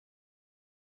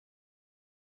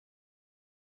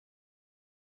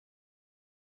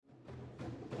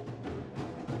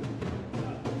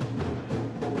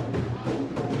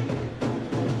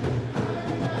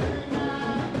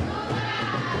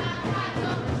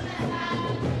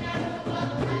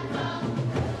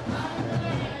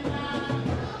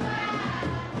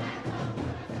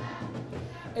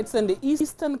It's in the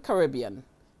Eastern Caribbean,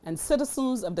 and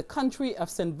citizens of the country of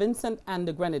St. Vincent and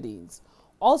the Grenadines,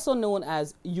 also known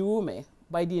as Yurumein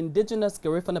by the indigenous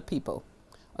Garifuna people,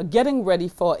 are getting ready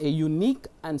for a unique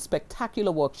and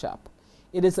spectacular workshop.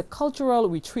 It is a cultural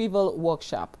retrieval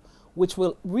workshop which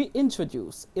will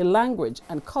reintroduce a language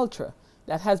and culture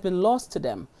that has been lost to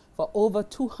them for over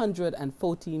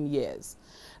 214 years.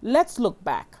 Let's look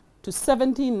back to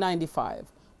 1795,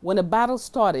 when a battle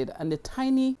started on the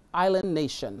tiny island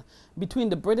nation between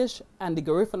the British and the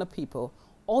Garifuna people,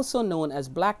 also known as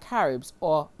Black Caribs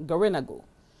or Garinagu.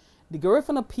 The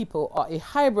Garifuna people are a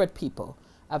hybrid people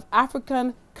of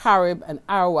African, Carib, and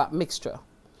Arawak mixture.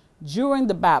 During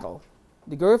the battle,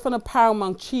 the Garifuna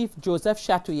paramount chief Joseph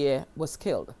Chatouillet was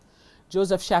killed.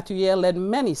 Joseph Chatouillet led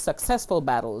many successful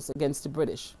battles against the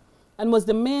British and was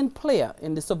the main player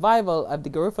in the survival of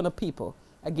the Garifuna people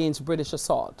against British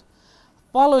assault.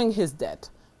 Following his death,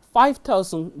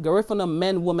 5,000 Garifuna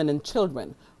men, women, and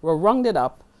children were rounded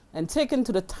up and taken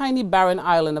to the tiny barren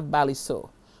island of Baliso,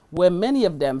 where many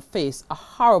of them faced a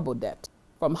horrible death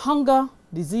from hunger,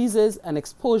 diseases, and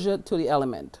exposure to the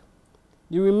element.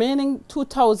 The remaining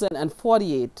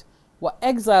 2,048 were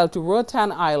exiled to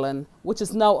Roatan Island, which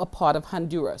is now a part of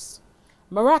Honduras.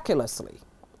 Miraculously,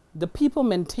 the people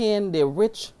maintained their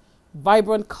rich,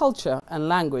 vibrant culture and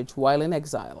language while in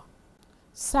exile.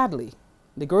 Sadly,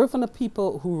 the Garifuna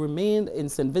people who remained in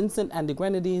St. Vincent and the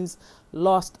Grenadines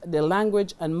lost their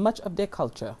language and much of their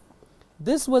culture.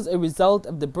 This was a result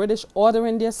of the British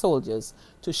ordering their soldiers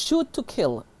to shoot to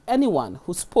kill anyone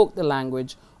who spoke the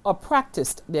language or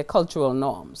practiced their cultural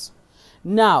norms.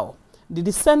 Now, the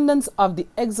descendants of the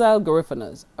exiled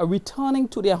Garifunas are returning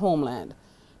to their homeland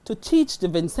to teach the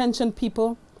Vincentian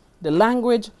people the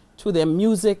language through their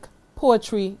music,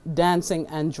 poetry, dancing,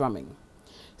 and drumming.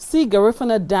 See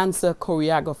Garifuna dancer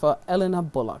choreographer Eleanor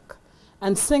Bullock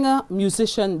and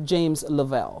singer-musician James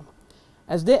Lavelle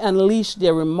as they unleash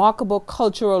their remarkable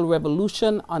cultural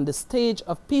revolution on the stage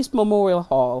of Peace Memorial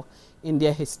Hall in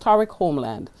their historic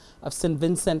homeland of St.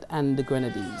 Vincent and the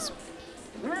Grenadines.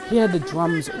 Hear the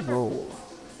drums roll.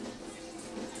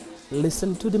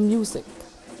 Listen to the music.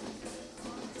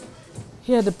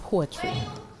 Hear the poetry.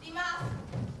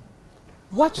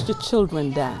 Watch the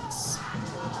children dance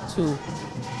to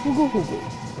Hugu Hugu,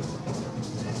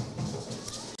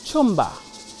 Chumba,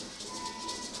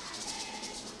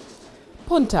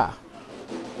 Punta,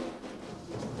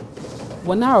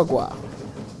 Wanaragua,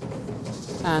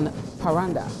 and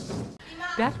Paranda.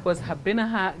 That was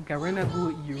Habinaha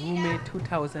Garinagu Yurumein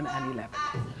 2011.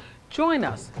 Join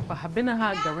us for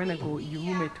Habinaha Garinagu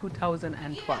Yurumein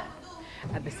 2012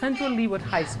 at the Central Leeward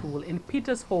High School in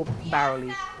Peters Hope,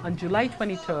 Barley on July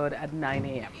 23rd at 9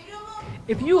 a.m.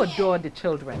 If you adore the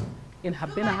children in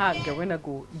Habinaha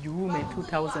Garinagu Yurumein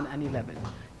 2011,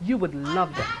 you would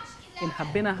love them in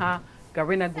Habinaha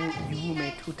Garinagu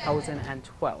Yurumein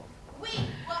 2012.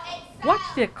 Watch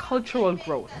their cultural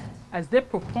growth as they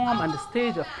perform on the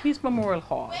stage of Peace Memorial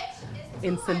Hall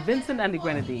in St. Vincent and the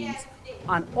Grenadines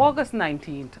on August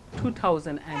 19th,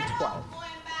 2012.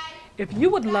 If you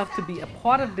would love to be a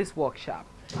part of this workshop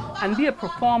and be a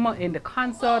performer in the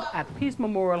concert at Peace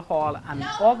Memorial Hall on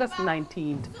August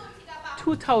 19th,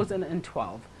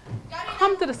 2012,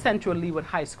 come to the Central Leeward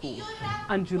High School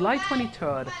on July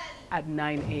 23rd at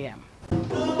 9 a.m.